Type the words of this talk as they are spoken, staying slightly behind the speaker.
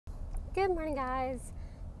Good morning, guys.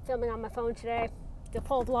 Filming on my phone today. The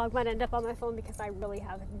full vlog might end up on my phone because I really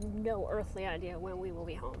have no earthly idea when we will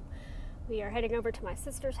be home. We are heading over to my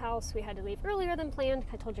sister's house. We had to leave earlier than planned.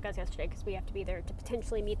 I told you guys yesterday because we have to be there to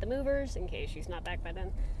potentially meet the movers in case she's not back by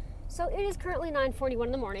then. So it is currently 9:41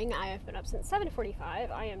 in the morning. I have been up since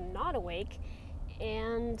 7:45. I am not awake,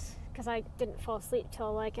 and because I didn't fall asleep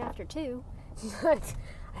till like after 2, but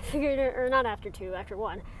I figured, or not after 2, after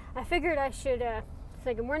 1. I figured I should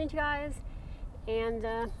say good morning to you guys, and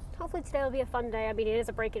hopefully today will be a fun day. I mean, it is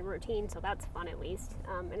a break in routine, so that's fun at least,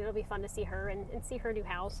 and it'll be fun to see her and see her new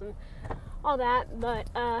house and all that, but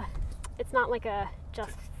it's not like a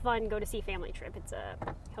just fun go to see family trip. It's a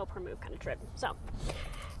help her move kind of trip. So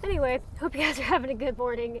anyway, hope you guys are having a good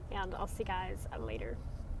morning, and I'll see you guys later.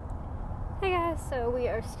 Hey guys, so we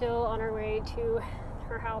are still on our way to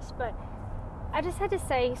her house, but I just had to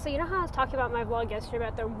say, so you know how I was talking about my vlog yesterday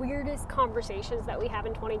about the weirdest conversations that we have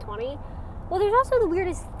in 2020? Well, there's also the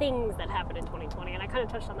weirdest things that happen in 2020, and I kind of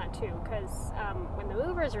touched on that too, because when the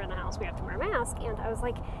movers are in the house, we have to wear a mask, and I was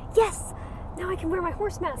like, yes, now I can wear my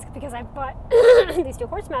horse mask, because I bought these 2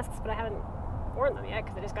 horse masks, but I haven't worn them yet,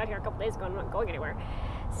 because I just got here a couple days ago and I'm not going anywhere.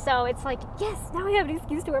 So it's like, yes, now I have an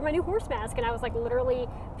excuse to wear my new horse mask, and I was like literally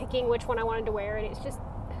picking which one I wanted to wear, and it's just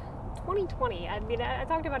 2020. I mean, I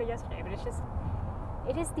talked about it yesterday, but it's just,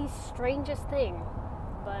 it is the strangest thing,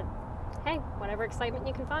 but hey, whatever excitement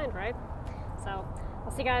you can find, right? So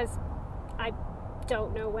I'll see you guys, I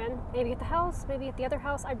don't know when, maybe at the house, maybe at the other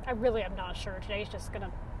house. I really am not sure. Today's just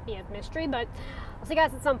gonna be a mystery, but I'll see you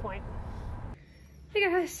guys at some point. Hey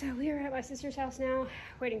guys, so we are at my sister's house now,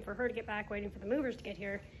 waiting for her to get back, waiting for the movers to get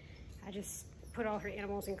here. I just put all her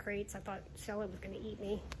animals in crates. I thought Stella was gonna eat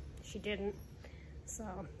me. She didn't,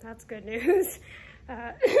 so that's good news.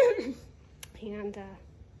 And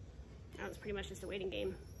that was pretty much just a waiting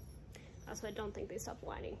game. Also, I don't think they stopped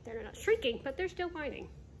whining. They're not shrieking, but they're still whining.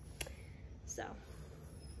 So,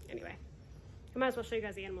 anyway, I might as well show you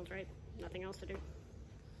guys the animals, right? Nothing else to do.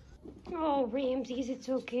 Oh, Ramses, it's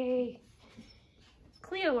okay.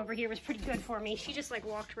 Cleo over here was pretty good for me. She just like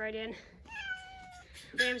walked right in.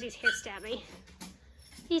 Ramses hissed at me.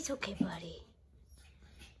 It's okay, buddy.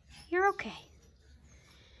 You're okay.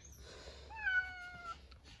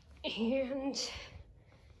 And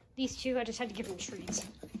these 2, I just had to give them treats.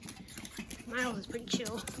 Miles is pretty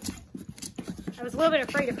chill. I was a little bit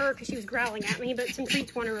afraid of her because she was growling at me, but some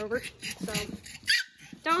treats won her over.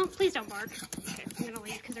 So, please don't bark. Okay, I'm gonna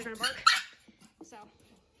leave because they're gonna bark. So,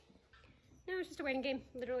 no, it's just a waiting game.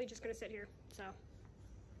 Literally just gonna sit here. So,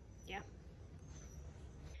 yeah.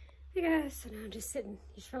 Hey guys, so now I'm just sitting.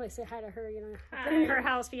 You should probably say hi to her, you know. I've been in her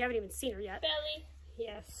house, but you haven't even seen her yet. Belly.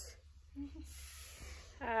 Yes.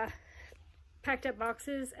 Packed up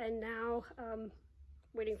boxes, and now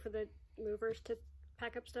waiting for the movers to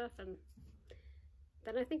pack up stuff, and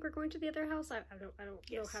then I think we're going to the other house. I don't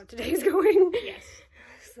know how today's going. Yes.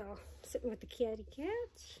 So sitting with the kitty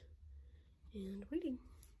cat and waiting.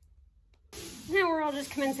 Now we're all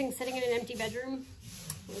just commencing sitting in an empty bedroom.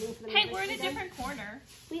 Waiting for the Hey, we're in a different corner.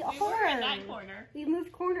 We were in that corner. We've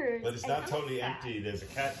moved corners. But it's not totally empty. There's a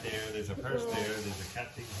cat there, there's a purse there, there's a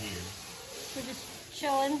cat thing here. We're just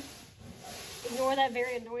chilling. Ignore that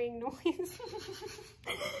very annoying noise.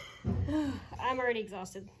 I'm already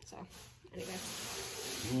exhausted, so anyway.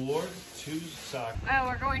 You wore 2 socks. Oh,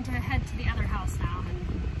 we're going to head to the other house now,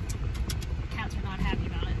 and the cats are not happy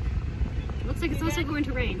about it. It looks like it's also going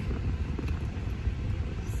to rain.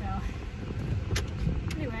 So,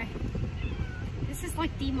 anyway, this is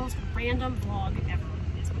like the most random vlog ever,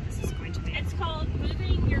 is what this is going to be. It's called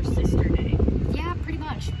Moving Your Sister Day. Yeah, pretty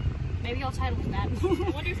much. Maybe I'll title it that. I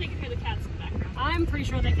wonder if they can hear the cats in the background. I'm pretty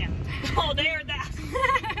sure they can. Oh, they are that.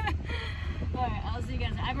 Alright, I'll see you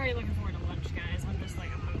guys. I'm already looking forward to lunch, guys. I'm just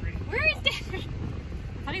like, I'm hungry. Where is Dad?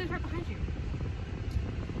 I thought he was right behind you.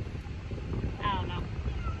 I don't know.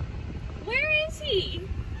 Where is he?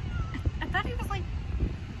 I thought he was like...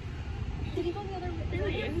 Did he go the other way? There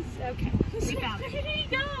he is. Okay, we found Where him. did he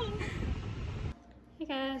go? Hey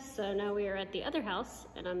guys, so now we are at the other house,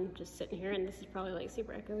 and I'm just sitting here, and this is probably like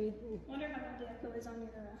super echoey. Wonder how much the echo is on your...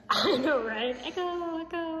 I know, right? Echo,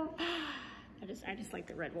 echo. I just like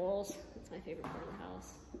the red walls. That's my favorite part of the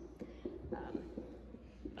house.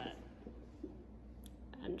 But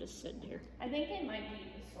I'm just sitting here. I think they might be in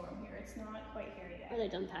the storm here. It's not quite here yet. Are they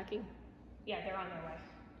done packing? Yeah, they're on their way.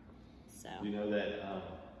 So. You know that,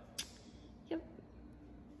 Yep.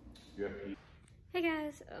 you have to... Hey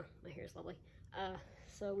guys. Oh, my hair's lovely.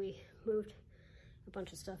 So we moved a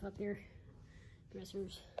bunch of stuff up here.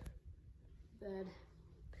 Dressers, bed,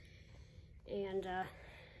 and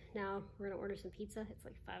now we're gonna order some pizza. It's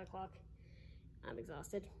like 5 o'clock. I'm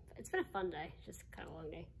exhausted. It's been a fun day, just kind of a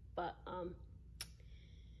long day. But,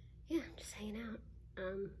 yeah, just hanging out.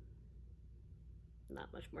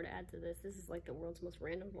 Not much more to add to this. This is like the world's most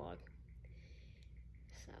random vlog.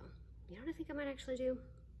 So, you know what I think I might actually do?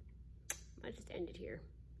 I might just end it here.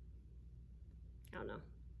 I don't know.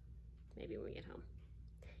 Maybe when we get home.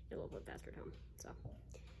 It'll look faster at home. So,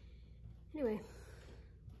 anyway,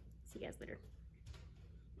 see you guys later.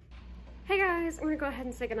 Hey guys, I'm gonna go ahead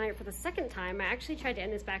and say goodnight for the second time. I actually tried to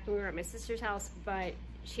end this back when we were at my sister's house, but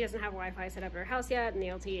she doesn't have Wi-Fi set up at her house yet, and the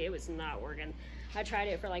LTE, it was not working. I tried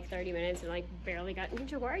it for like 30 minutes and like barely got,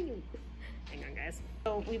 Ninja, why are you? Hang on guys.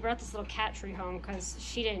 So we brought this little cat tree home because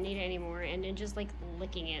she didn't need it anymore, and then just like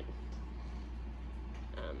licking it.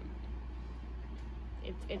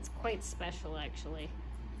 It's quite special actually.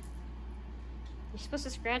 You're supposed to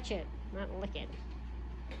scratch it, not lick it.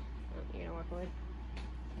 Oh, you're gonna walk away.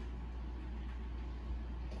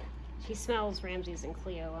 She smells Ramses and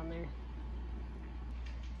Cleo on there.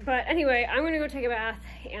 But anyway, I'm gonna go take a bath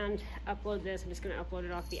and upload this. I'm just gonna upload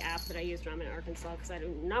it off the app that I used when I'm in Arkansas because I do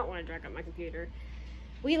not want to drag up my computer.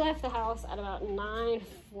 We left the house at about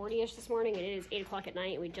 9:40ish this morning, and it is 8 o'clock at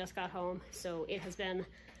night, and we just got home. So it has been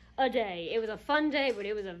a day. It was a fun day, but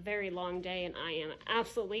it was a very long day, and I am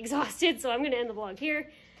absolutely exhausted. So I'm gonna end the vlog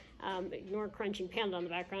here. Ignore crunching Panda on the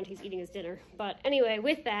background. He's eating his dinner. But anyway,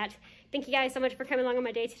 with that, thank you guys so much for coming along on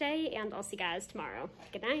my day today, and I'll see you guys tomorrow.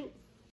 Good night.